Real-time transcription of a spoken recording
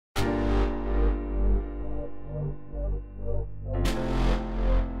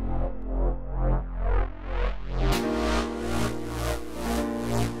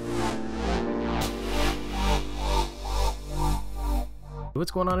What's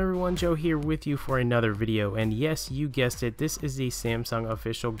going on everyone, Joe here with you for another video, and yes, you guessed it, this is the Samsung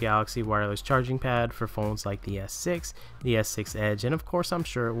official Galaxy wireless charging pad for phones like the S6, the S6 Edge, and of course I'm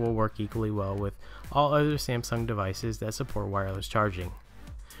sure it will work equally well with all other Samsung devices that support wireless charging.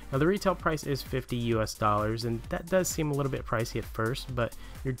 Now the retail price is $50 US, and that does seem a little bit pricey at first, but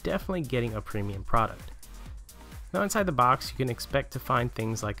you're definitely getting a premium product. Now inside the box you can expect to find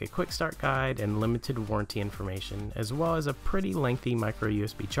things like a quick start guide and limited warranty information, as well as a pretty lengthy micro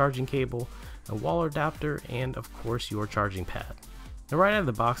USB charging cable, a wall adapter, and of course your charging pad. Now right out of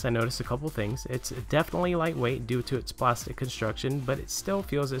the box I noticed a couple things. It's definitely lightweight due to its plastic construction, but it still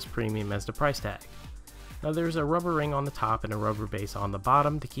feels as premium as the price tag. Now there's a rubber ring on the top and a rubber base on the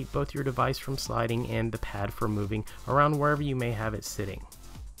bottom to keep both your device from sliding and the pad from moving around wherever you may have it sitting.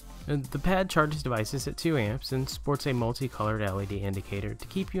 The pad charges devices at 2 amps and sports a multicolored LED indicator to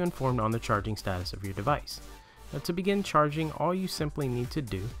keep you informed on the charging status of your device. Now to begin charging, all you simply need to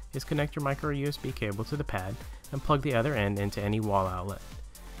do is connect your micro USB cable to the pad and plug the other end into any wall outlet.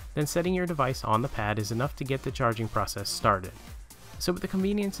 Then setting your device on the pad is enough to get the charging process started. So with the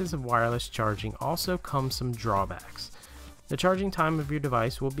conveniences of wireless charging also comes some drawbacks. The charging time of your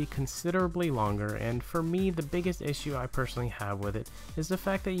device will be considerably longer, and for me the biggest issue I personally have with it is the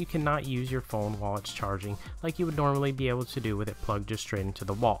fact that you cannot use your phone while it's charging like you would normally be able to do with it plugged just straight into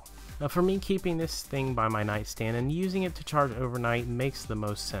the wall. Now for me, keeping this thing by my nightstand and using it to charge overnight makes the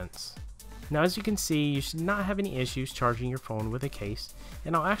most sense. Now as you can see, you should not have any issues charging your phone with a case,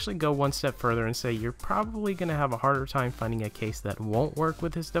 and I'll actually go one step further and say you're probably going to have a harder time finding a case that won't work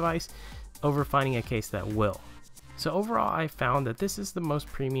with this device over finding a case that will. So overall I found that this is the most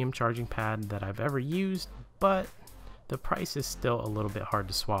premium charging pad that I've ever used, but the price is still a little bit hard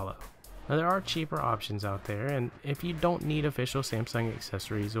to swallow. Now there are cheaper options out there, and if you don't need official Samsung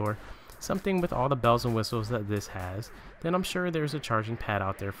accessories or something with all the bells and whistles that this has, then I'm sure there's a charging pad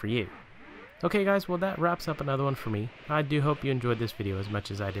out there for you. Okay guys, well that wraps up another one for me. I do hope you enjoyed this video as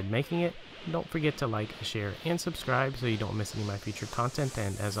much as I did making it. Don't forget to like, share, and subscribe so you don't miss any of my future content,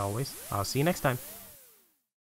 and as always, I'll see you next time.